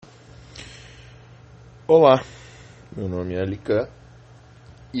Olá, meu nome é Alican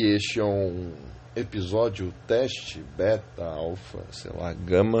e este é um episódio teste, beta, alfa, sei lá,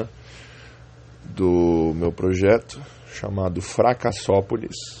 gama do meu projeto chamado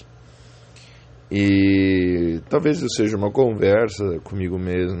Fracassópolis. E talvez isso seja uma conversa comigo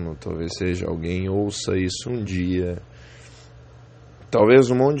mesmo, talvez seja alguém ouça isso um dia.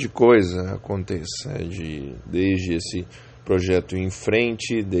 Talvez um monte de coisa aconteça, desde esse projeto ir em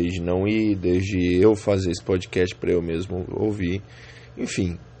frente, desde não ir, desde eu fazer esse podcast para eu mesmo ouvir.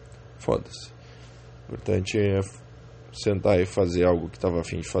 Enfim, foda-se. O importante é sentar e fazer algo que estava a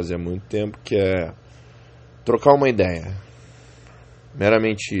fim de fazer há muito tempo, que é trocar uma ideia.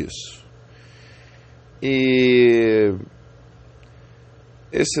 Meramente isso. E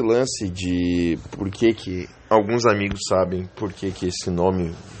esse lance de por que alguns amigos sabem por que esse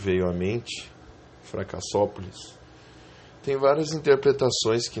nome veio à mente, Fracassópolis, tem várias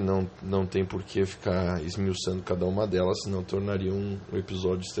interpretações que não tem por que ficar esmiuçando cada uma delas, senão tornaria um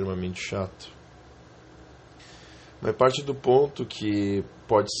episódio extremamente chato. Mas parte do ponto que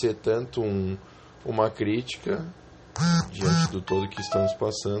pode ser tanto uma crítica diante do todo que estamos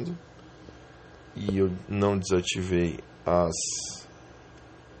passando, e eu não desativei as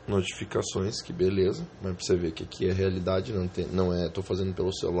notificações, que beleza, mas pra você ver que aqui é realidade, tô fazendo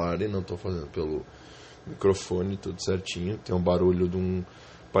pelo celular e não tô fazendo pelo microfone, tudo certinho. Tem um barulho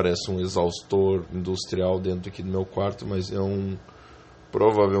parece um exaustor industrial dentro aqui do meu quarto, mas é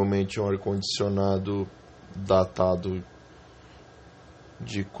provavelmente um ar-condicionado datado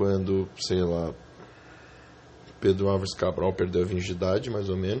de quando, sei lá, Pedro Álvares Cabral perdeu a virgindade, mais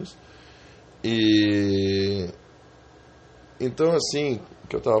ou menos. E então, assim,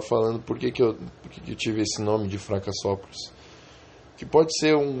 que eu estava falando, por que eu tive esse nome de Fracassópolis? Que pode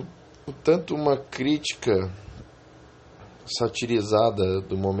ser tanto uma crítica satirizada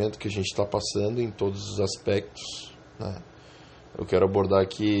do momento que a gente está passando em todos os aspectos, né? Eu quero abordar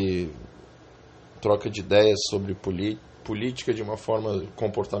aqui troca de ideias sobre política de uma forma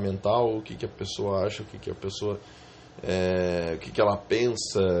comportamental, o que a pessoa acha, o que a pessoa o que ela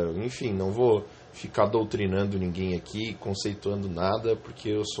pensa, enfim, não vou ficar doutrinando ninguém aqui, conceituando nada, porque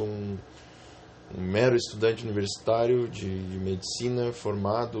eu sou um mero estudante universitário de medicina,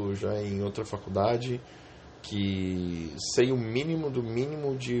 formado já em outra faculdade, que sei o mínimo do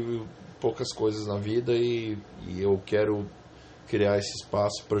mínimo de poucas coisas na vida, e eu quero criar esse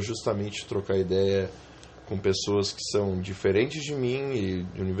espaço para justamente trocar ideia com pessoas que são diferentes de mim e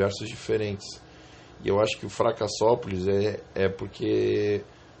de universos diferentes. E eu acho que o Fracassópolis é porque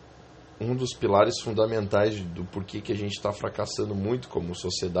um dos pilares fundamentais do porquê que a gente está fracassando muito como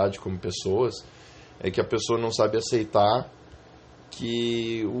sociedade, como pessoas, é que a pessoa não sabe aceitar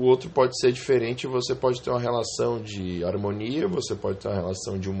que o outro pode ser diferente, e você pode ter uma relação de harmonia, você pode ter uma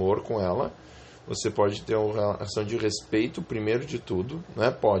relação de humor com ela, você pode ter uma relação de respeito, primeiro de tudo,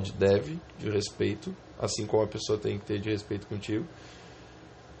 né? Deve, de respeito, assim como a pessoa tem que ter de respeito contigo.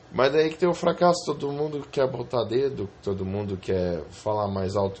 Mas daí que tem o fracasso, todo mundo quer botar dedo, todo mundo quer falar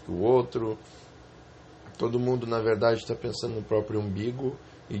mais alto que o outro, todo mundo na verdade está pensando no próprio umbigo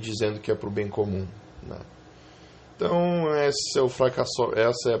e dizendo que é pro bem comum, né? Então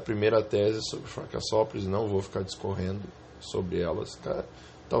essa é a primeira tese sobre Fracassópolis. Não vou ficar discorrendo sobre elas, cara.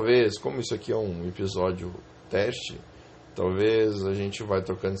 Talvez, como isso aqui é um episódio teste, talvez a gente vai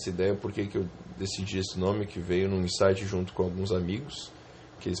trocando essa ideia, porque eu decidi esse nome, que veio num insight junto com alguns amigos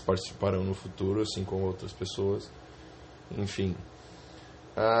que eles participarão no futuro, assim como outras pessoas. Enfim,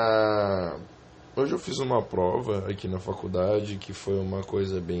 hoje eu fiz uma prova aqui na faculdade que foi uma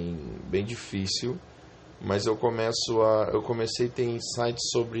coisa bem difícil, mas eu comecei a ter insights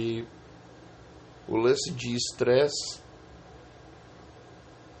sobre o lance de estresse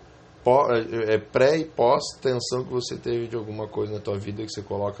pré e pós tensão que você teve de alguma coisa na tua vida, que você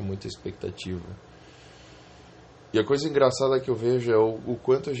coloca muita expectativa. E a coisa engraçada que eu vejo é o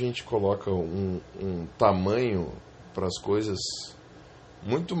quanto a gente coloca um tamanho para as coisas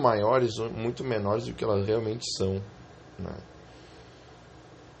muito maiores, muito menores do que elas realmente são, né?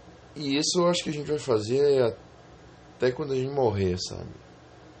 E isso eu acho que a gente vai fazer até quando a gente morrer, sabe?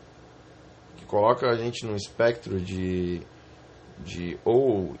 Que coloca a gente num espectro de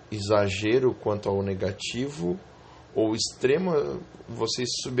ou exagero quanto ao negativo, ou você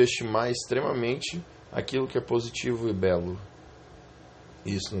subestimar extremamente aquilo que é positivo e belo.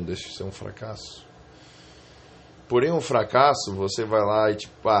 Isso não deixa de ser um fracasso. Porém, um fracasso, você vai lá e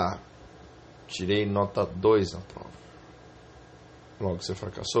tirei nota 2 na prova. Logo você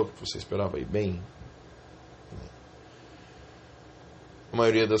fracassou porque você esperava ir bem. A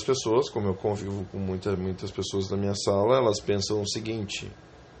maioria das pessoas, como eu convivo com muitas pessoas na minha sala, elas pensam o seguinte: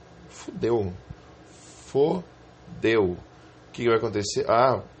 fudeu, fodeu. O que vai acontecer?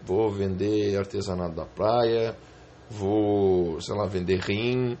 Ah, vou vender artesanato da praia, vou, sei lá, vender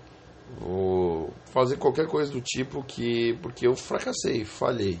rim, vou fazer qualquer coisa do tipo porque eu fracassei,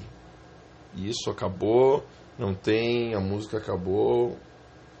 falhei. Isso acabou, não tem, a música acabou,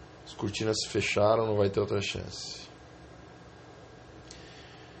 as cortinas se fecharam, não vai ter outra chance.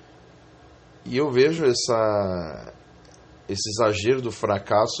 E eu vejo esse exagero do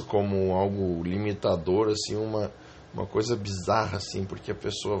fracasso como algo limitador, assim, uma coisa bizarra, assim, porque a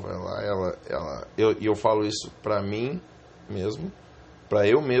pessoa vai lá, eu falo isso pra mim mesmo, pra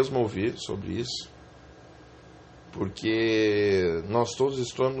eu mesmo ouvir sobre isso, porque nós todos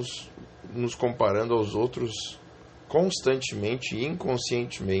estamos nos comparando aos outros constantemente e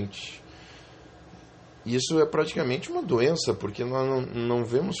inconscientemente. Isso é praticamente uma doença, porque nós não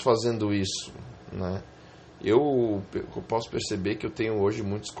vemos fazendo isso, né? Eu posso perceber que eu tenho hoje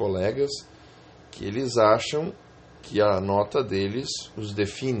muitos colegas que eles acham que a nota deles os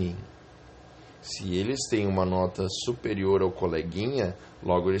define. Se eles têm uma nota superior ao coleguinha,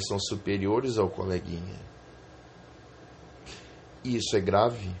 logo eles são superiores ao coleguinha. E isso é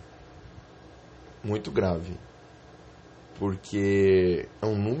grave, muito grave, porque é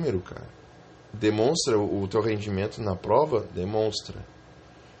um número, cara. Demonstra o teu rendimento na prova? Demonstra.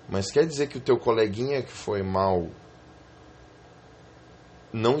 Mas quer dizer que o teu coleguinha que foi mal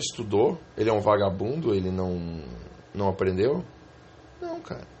não estudou? Ele é um vagabundo? Ele não aprendeu? Não,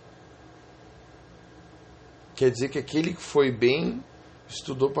 cara. Quer dizer que aquele que foi bem,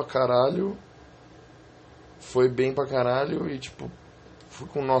 estudou pra caralho, foi bem pra caralho e, tipo, foi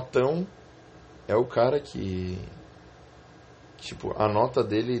com notão, é o cara que, tipo, a nota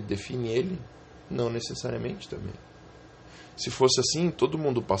dele define ele? Não necessariamente também. Se fosse assim, todo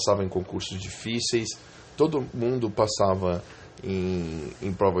mundo passava em concursos difíceis, todo mundo passava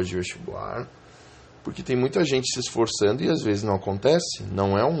em provas de vestibular, porque tem muita gente se esforçando e às vezes não acontece.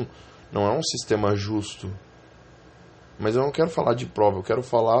 Não é um sistema justo. Mas eu não quero falar de prova, eu quero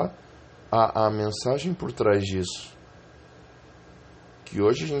falar a mensagem por trás disso. Que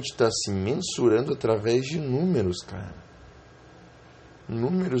hoje a gente está se mensurando através de números, cara.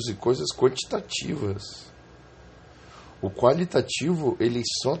 Números e coisas quantitativas. O qualitativo, ele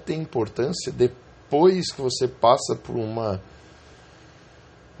só tem importância depois que você passa por uma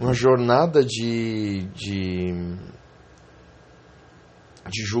jornada de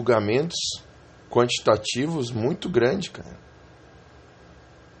julgamentos quantitativos muito grande, cara.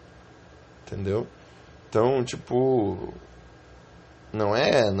 Entendeu? Então, tipo, não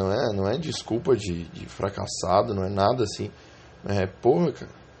é desculpa de fracassado, não é nada assim. É, porra,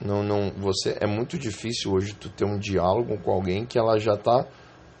 cara. É muito difícil hoje tu ter um diálogo com alguém que ela já está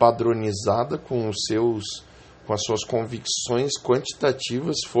padronizada com as suas convicções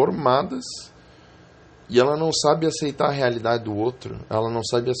quantitativas formadas e ela não sabe aceitar a realidade do outro. Ela não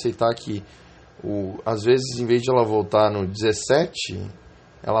sabe aceitar que às vezes, em vez de ela voltar no 17,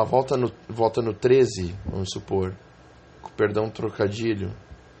 ela volta no 13, vamos supor, com perdão, trocadilho.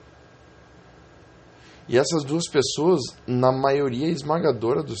 E essas duas pessoas, na maioria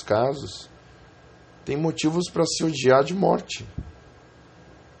esmagadora dos casos, têm motivos para se odiar de morte.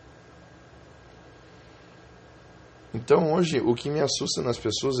 Então hoje o que me assusta nas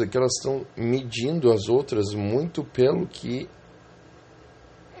pessoas é que elas estão medindo as outras muito pelo que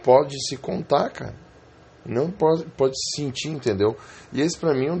pode se contar, cara. Não pode se sentir, entendeu? E esse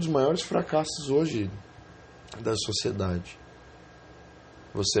pra mim é um dos maiores fracassos hoje da sociedade.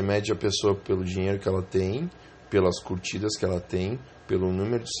 Você mede a pessoa pelo dinheiro que ela tem, pelas curtidas que ela tem, pelo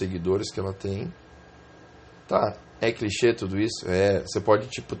número de seguidores que ela tem. Tá, é clichê tudo isso? É, você pode,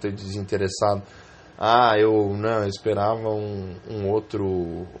 tipo, ter desinteressado. Ah, eu esperava um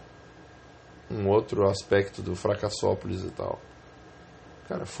outro aspecto do Fracassópolis e tal.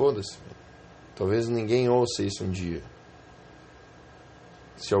 Cara, foda-se. Talvez ninguém ouça isso um dia.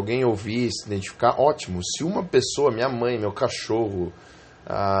 Se alguém ouvir, se identificar, ótimo. Se uma pessoa, minha mãe, meu cachorro,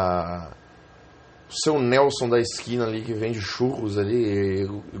 o seu Nelson da esquina ali que vende churros ali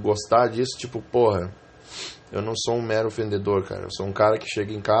e gostar disso, tipo, porra, eu não sou um mero vendedor, cara. Eu sou um cara que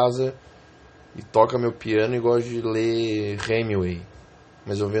chega em casa e toca meu piano e gosta de ler Hemingway,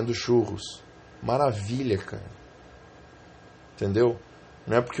 mas eu vendo churros. Maravilha, cara. Entendeu?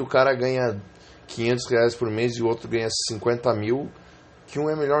 Não é porque o cara ganha R$500 por mês e o outro ganha 50 mil que um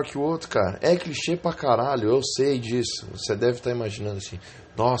é melhor que o outro, cara. É clichê pra caralho, eu sei disso. Você deve estar imaginando assim,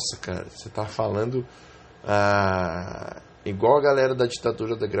 nossa, cara, você tá falando igual a galera da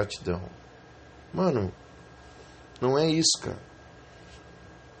ditadura da gratidão. Mano, não é isso, cara.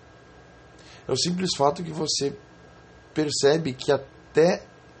 É o simples fato que você percebe que até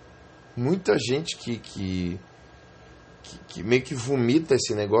muita gente que meio que vomita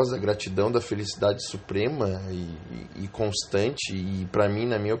esse negócio da gratidão, da felicidade suprema e constante, e pra mim,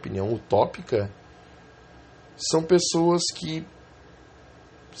 na minha opinião, utópica, são pessoas que,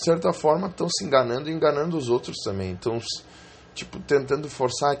 de certa forma, estão se enganando e enganando os outros também. Estão, tipo, tentando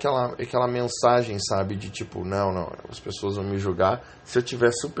forçar aquela mensagem, sabe? De tipo, não, as pessoas vão me julgar. Se eu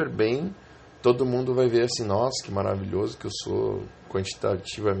estiver super bem, todo mundo vai ver assim, nossa, que maravilhoso que eu sou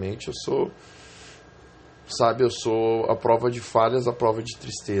quantitativamente. Eu sou, sabe, eu sou a prova de falhas, a prova de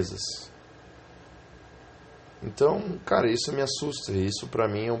tristezas. Então, cara, isso me assusta. Isso pra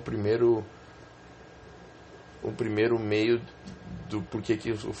mim é o primeiro meio do porquê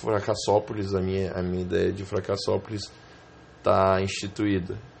que o Fracassópolis, a minha ideia de Fracassópolis está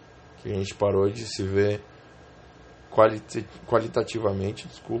instituída. Que a gente parou de se ver qualitativamente,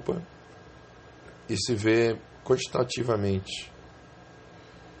 e se ver quantitativamente.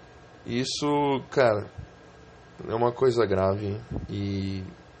 Isso, cara, é uma coisa grave, hein? E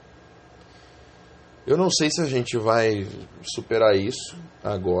eu não sei se a gente vai superar isso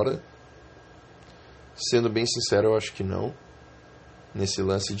agora. Sendo bem sincero, eu acho que não. Nesse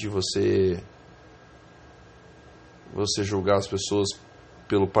lance de você julgar as pessoas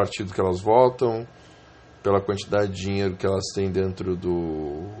pelo partido que elas votam, pela quantidade de dinheiro que elas têm dentro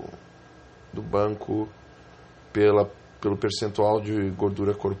do banco, pelo percentual de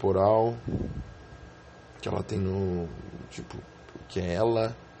gordura corporal que ela tem no, tipo, que é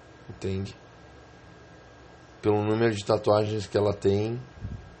ela, entende? Pelo número de tatuagens que ela tem,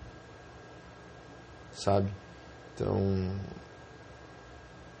 sabe? Então,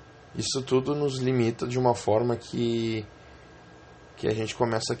 isso tudo nos limita de uma forma que a gente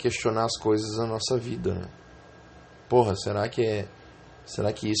começa a questionar as coisas da nossa vida, né? Porra, será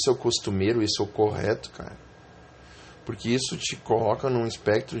que isso é o costumeiro, isso é o correto, cara? Porque isso te coloca num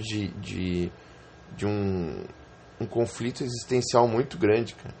espectro de um conflito existencial muito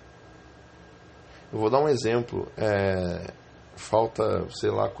grande, cara. Eu vou dar um exemplo. Falta, sei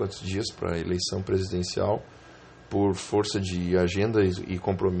lá quantos dias para a eleição presidencial, por força de agenda e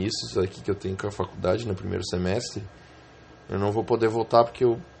compromissos aqui que eu tenho com a faculdade no primeiro semestre. Eu não vou poder votar porque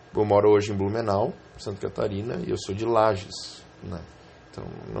eu moro hoje em Blumenau, Santa Catarina, e eu sou de Lages, né? Então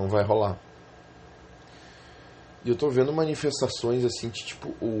não vai rolar. E eu tô vendo manifestações assim de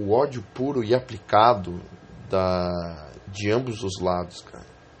tipo o ódio puro e aplicado de ambos os lados, cara.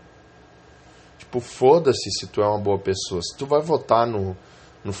 Tipo, foda-se se tu é uma boa pessoa. Se tu vai votar no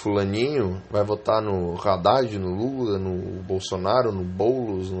fulaninho, vai votar no Haddad, no Lula, no Bolsonaro, no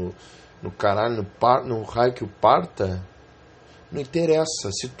Boulos, no caralho, no raio que o parta, não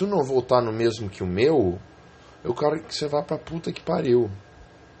interessa. Se tu não votar no mesmo que o meu, eu quero que você vá pra puta que pariu.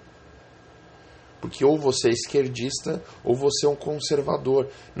 Porque ou você é esquerdista, ou você é um conservador.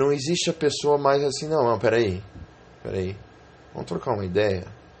 Não existe a pessoa mais assim, não, peraí. Vamos trocar uma ideia.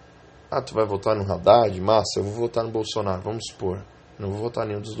 Ah, tu vai votar no Haddad? Massa, eu vou votar no Bolsonaro, vamos supor. Não vou votar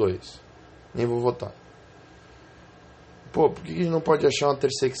nenhum dos dois. Nem vou votar. Pô, por que a gente não pode achar uma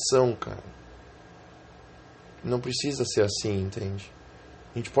intersecção, cara? Não precisa ser assim, entende?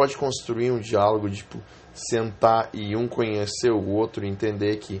 A gente pode construir um diálogo, tipo, sentar e um conhecer o outro e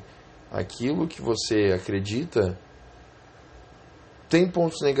entender que aquilo que você acredita tem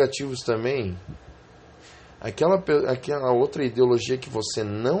pontos negativos também. Aquela outra ideologia que você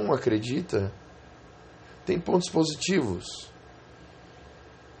não acredita tem pontos positivos.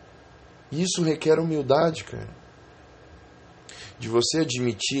 Isso requer humildade, cara. De você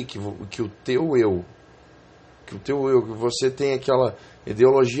admitir que o teu eu, que você tem aquela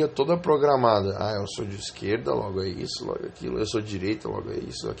ideologia toda programada. Ah, eu sou de esquerda, logo é isso, logo é aquilo. Eu sou de direita, logo é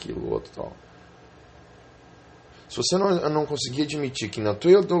isso, aquilo, outro, tal. Se você não conseguir admitir que na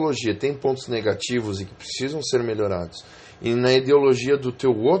tua ideologia tem pontos negativos e que precisam ser melhorados, e na ideologia do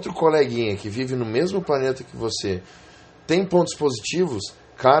teu outro coleguinha que vive no mesmo planeta que você tem pontos positivos,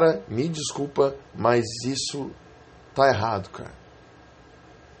 cara, me desculpa, mas isso tá errado, cara.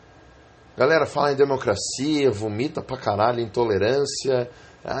 Galera fala em democracia, vomita pra caralho, intolerância,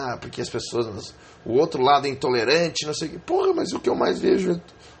 porque as pessoas, o outro lado é intolerante, não sei o que. Porra, mas o que eu mais vejo é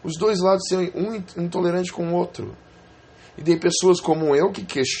os dois lados serem um intolerante com o outro. E tem pessoas como eu que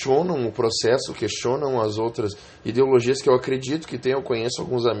questionam o processo, questionam as outras ideologias que eu acredito que tem. Eu conheço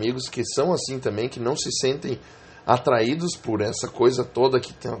alguns amigos que são assim também, que não se sentem atraídos por essa coisa toda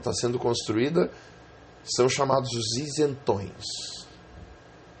que está sendo construída, são chamados os isentões.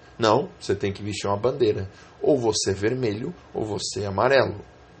 Não, você tem que vestir uma bandeira. Ou você é vermelho, ou você é amarelo.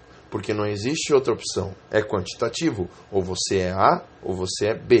 Porque não existe outra opção. É quantitativo. Ou você é A, ou você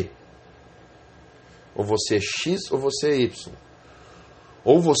é B. Ou você é X, ou você é Y.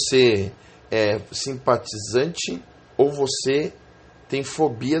 Ou você é simpatizante, ou você tem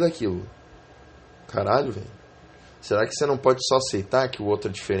fobia daquilo. Caralho, velho. Será que você não pode só aceitar que o outro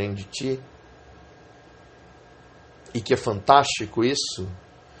é diferente de ti? E que é fantástico isso?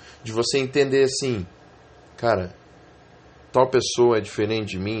 De você entender assim, cara, tal pessoa é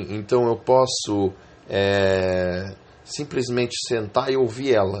diferente de mim, então eu posso simplesmente sentar e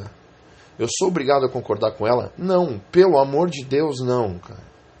ouvir ela. Eu sou obrigado a concordar com ela? Não, pelo amor de Deus, não, cara.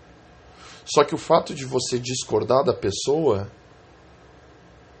 Só que o fato de você discordar da pessoa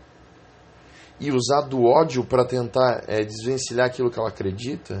e usar do ódio para tentar desvencilhar aquilo que ela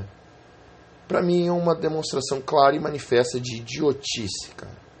acredita, para mim é uma demonstração clara e manifesta de idiotice,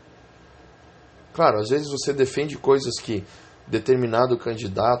 cara. Claro, às vezes você defende coisas que determinado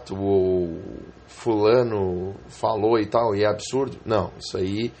candidato ou fulano falou e tal, e é absurdo. Não, isso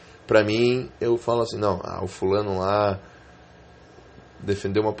aí, pra mim, eu falo assim, não, o fulano lá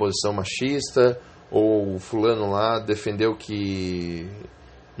defendeu uma posição machista, ou o fulano lá defendeu que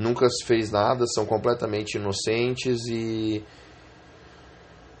nunca se fez nada, são completamente inocentes e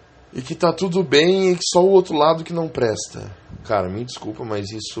que tá tudo bem e que só o outro lado que não presta. Cara, me desculpa, mas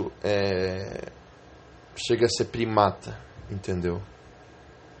isso chega a ser primata, entendeu?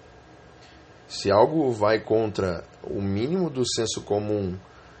 Se algo vai contra o mínimo do senso comum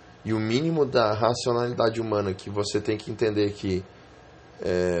e o mínimo da racionalidade humana, que você tem que entender que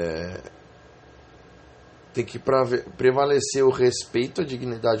tem que prevalecer o respeito à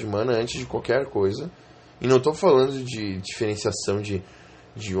dignidade humana antes de qualquer coisa. E não estou falando de diferenciação de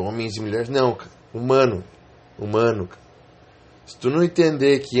homens e mulheres, não, cara. Humano, cara. Se tu não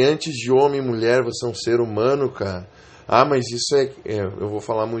entender que antes de homem e mulher você é um ser humano, cara. Mas isso eu vou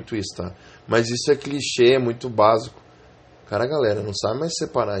falar muito isso, tá? Mas isso é clichê, é muito básico. Cara, a galera não sabe mais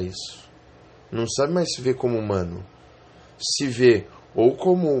separar isso. Não sabe mais se ver como humano. Se vê ou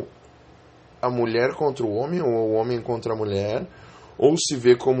como a mulher contra o homem, ou o homem contra a mulher, ou se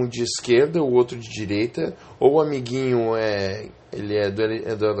vê como de esquerda, o outro de direita, ou o amiguinho ele é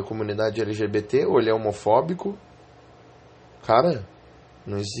da comunidade LGBT, ou ele é homofóbico. Cara,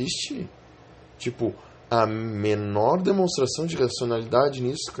 não existe, tipo, a menor demonstração de racionalidade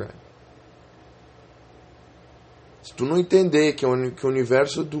nisso, cara. Se tu não entender que o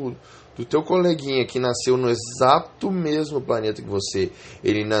universo do teu coleguinha que nasceu no exato mesmo planeta que você,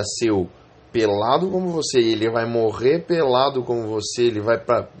 ele nasceu pelado como você, e ele vai morrer pelado como você, ele vai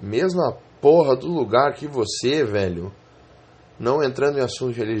pra mesma porra do lugar que você, velho. Não entrando em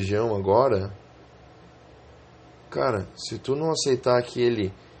assunto de religião agora. Cara, se tu não aceitar que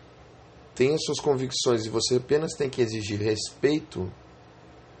ele tem as suas convicções e você apenas tem que exigir respeito,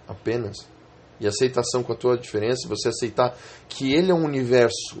 apenas, e aceitação com a tua diferença, você aceitar que ele é um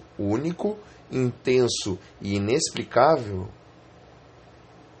universo único, intenso e inexplicável,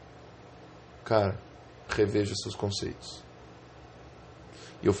 cara, reveja seus conceitos.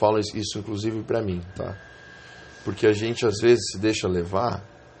 E eu falo isso inclusive pra mim, tá? Porque a gente às vezes se deixa levar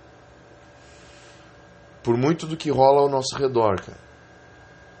por muito do que rola ao nosso redor, cara.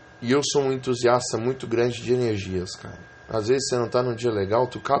 E eu sou um entusiasta muito grande de energias, cara. Às vezes você não tá num dia legal,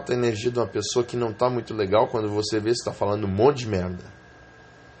 tu capta a energia de uma pessoa que não tá muito legal quando você vê você tá falando um monte de merda.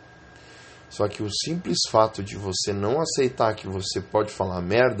 Só que o simples fato de você não aceitar que você pode falar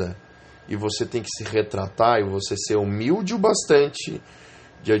merda, e você tem que se retratar, e você ser humilde o bastante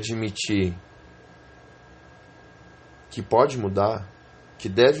de admitir que pode mudar, que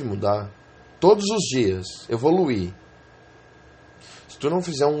deve mudar, todos os dias, evoluir. Se tu não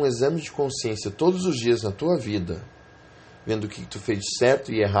fizer um exame de consciência todos os dias na tua vida, vendo o que tu fez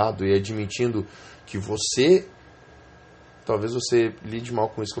certo e errado e admitindo que você, talvez você lide mal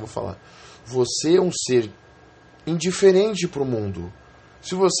com isso que eu vou falar, você é um ser indiferente para o mundo.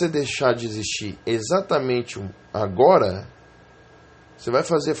 Se você deixar de existir exatamente agora, você vai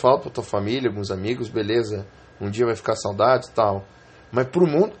fazer falta para tua família, alguns amigos, beleza, um dia vai ficar saudade e tal. Mas pro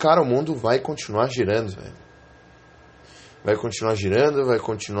mundo, cara, o mundo vai continuar girando, velho. Vai continuar girando, vai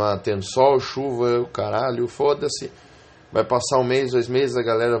continuar tendo sol, chuva, o caralho, foda-se. Vai passar um mês, 2 meses, a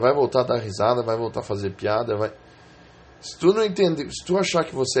galera vai voltar a dar risada, vai voltar a fazer piada, vai... Se tu não entender, se tu achar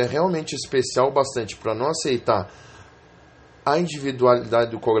que você é realmente especial bastante para não aceitar a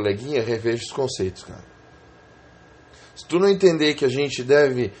individualidade do coleguinha, reveja os conceitos, cara. Se tu não entender que a gente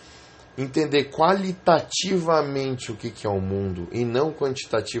deve entender qualitativamente o que é o mundo e não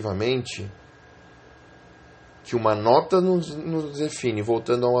quantitativamente, que uma nota nos define,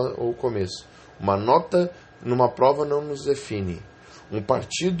 voltando ao começo, uma nota numa prova não nos define, um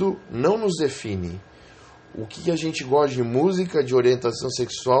partido não nos define, o que a gente gosta de música, de orientação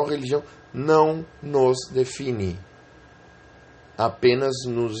sexual, religião, não nos define. apenas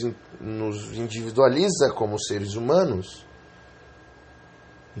nos individualiza como seres humanos,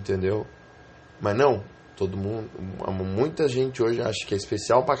 entendeu? Mas não, todo mundo, muita gente hoje acha que é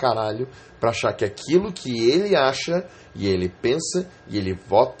especial pra caralho, pra achar que aquilo que ele acha, e ele pensa, e ele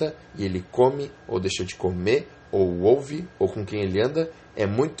vota, e ele come, ou deixa de comer, ou ouve, ou com quem ele anda, é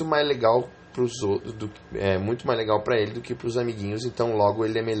muito mais legal pros outros, é muito mais legal pra ele do que pros amiguinhos, então logo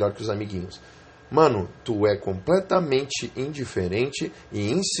ele é melhor que os amiguinhos. Mano, tu é completamente indiferente e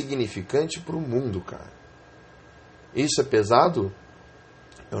insignificante pro mundo, cara. Isso é pesado?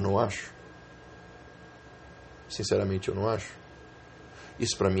 Eu não acho. Sinceramente, eu não acho.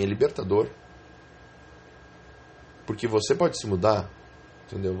 Isso pra mim é libertador. Porque você pode se mudar,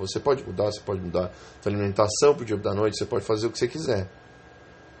 entendeu? Você pode mudar tua alimentação pro dia da noite, você pode fazer o que você quiser.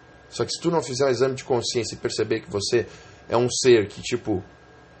 Só que se tu não fizer um exame de consciência e perceber que você é um ser que, tipo,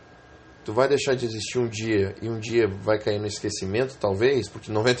 tu vai deixar de existir um dia e um dia vai cair no esquecimento, talvez, porque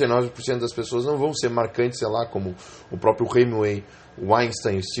 99% das pessoas não vão ser marcantes, sei lá, como o próprio Hemingway, o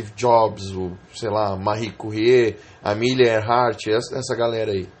Einstein, o Steve Jobs, o, sei lá, Marie Curie, a Amelia Earhart, essa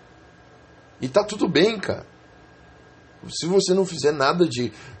galera aí. E tá tudo bem, cara. Se você não fizer nada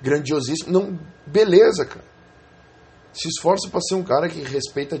de grandiosíssimo, não, beleza, cara. Se esforça pra ser um cara que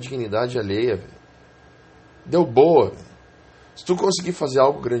respeita a dignidade alheia, velho. Deu boa, velho. Se tu conseguir fazer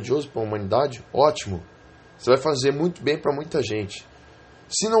algo grandioso para a humanidade, ótimo. Você vai fazer muito bem para muita gente.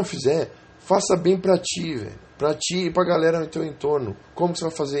 Se não fizer, faça bem para ti, velho. Para ti e para a galera no teu entorno. Como que você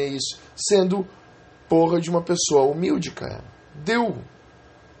vai fazer isso? Sendo porra de uma pessoa humilde, cara. Deu.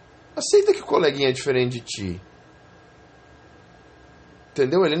 Aceita que o coleguinha é diferente de ti.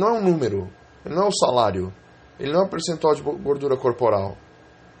 Entendeu? Ele não é um número. Ele não é um salário. Ele não é um percentual de gordura corporal.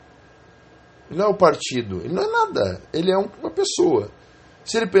 Ele não é o partido, ele não é nada, ele é uma pessoa.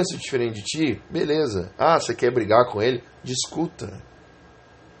 Se ele pensa diferente de ti, beleza. Ah, você quer brigar com ele? Discuta.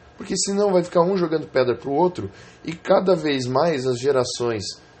 Porque senão vai ficar um jogando pedra pro outro e cada vez mais as gerações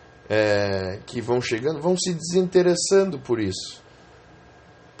que vão chegando vão se desinteressando por isso.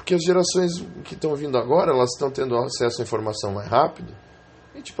 Porque as gerações que estão vindo agora, elas estão tendo acesso à informação mais rápido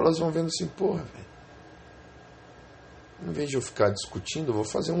e tipo, elas vão vendo assim, porra, velho. Em vez de eu ficar discutindo, eu vou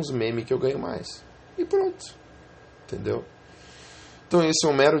fazer uns memes que eu ganho mais. E pronto. Entendeu? Então esse é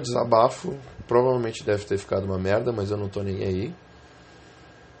um mero desabafo. Provavelmente deve ter ficado uma merda, mas eu não tô nem aí.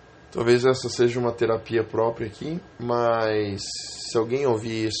 Talvez essa seja uma terapia própria aqui. Mas se alguém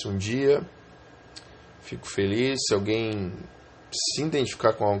ouvir isso um dia, fico feliz. Se alguém se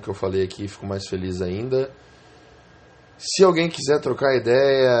identificar com algo que eu falei aqui, fico mais feliz ainda. Se alguém quiser trocar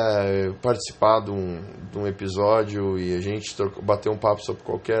ideia, participar de um episódio e a gente bater um papo sobre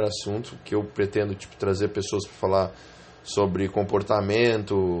qualquer assunto, que eu pretendo trazer pessoas para falar sobre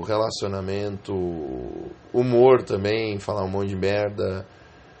comportamento, relacionamento, humor também, falar um monte de merda,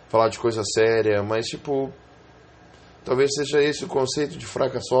 falar de coisa séria, mas talvez seja esse o conceito de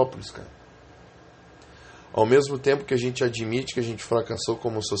fracassópolis, cara. Ao mesmo tempo que a gente admite que a gente fracassou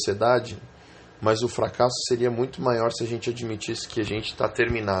como sociedade, mas o fracasso seria muito maior se a gente admitisse que a gente está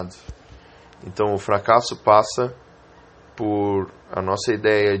terminado. Então o fracasso passa por a nossa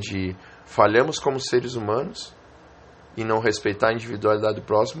ideia de falhamos como seres humanos e não respeitar a individualidade do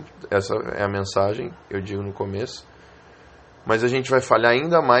próximo. Essa é a mensagem, eu digo no começo. Mas a gente vai falhar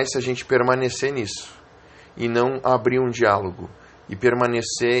ainda mais se a gente permanecer nisso e não abrir um diálogo e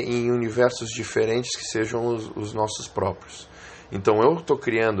permanecer em universos diferentes que sejam os nossos próprios. Então eu estou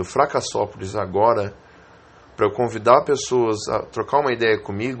criando Fracassópolis agora para eu convidar pessoas a trocar uma ideia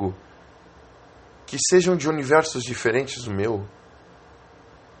comigo que sejam de universos diferentes do meu.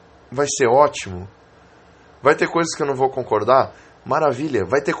 Vai ser ótimo. Vai ter coisas que eu não vou concordar? Maravilha.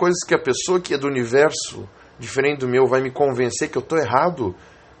 Vai ter coisas que a pessoa que é do universo diferente do meu vai me convencer que eu estou errado?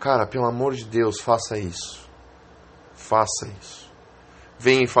 Cara, pelo amor de Deus, faça isso. Faça isso.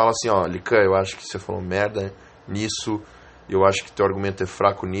 Vem e fala assim, ó, Lican, eu acho que você falou merda nisso. Eu acho que teu argumento é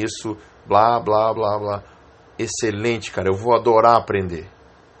fraco nisso, blá, blá, blá, blá. Excelente, cara, eu vou adorar aprender.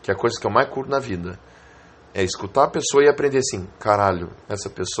 Que é a coisa que eu mais curto na vida. É escutar a pessoa e aprender assim, caralho, essa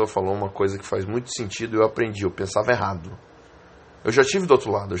pessoa falou uma coisa que faz muito sentido e eu aprendi, eu pensava errado. Eu já tive do outro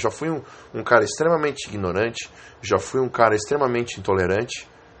lado, eu já fui um cara extremamente ignorante, já fui um cara extremamente intolerante.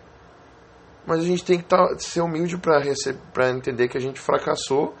 Mas a gente tem que ser humilde para entender que a gente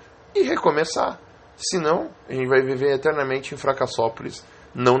fracassou e recomeçar. Senão, a gente vai viver eternamente em Fracassópolis,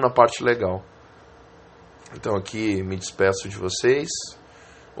 não na parte legal. Então aqui me despeço de vocês,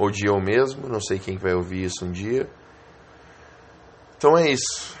 ou de eu mesmo, não sei quem vai ouvir isso um dia. Então é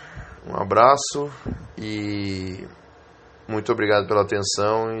isso. Um abraço e muito obrigado pela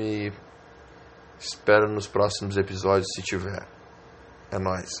atenção e espero nos próximos episódios se tiver. É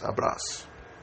nóis, abraço.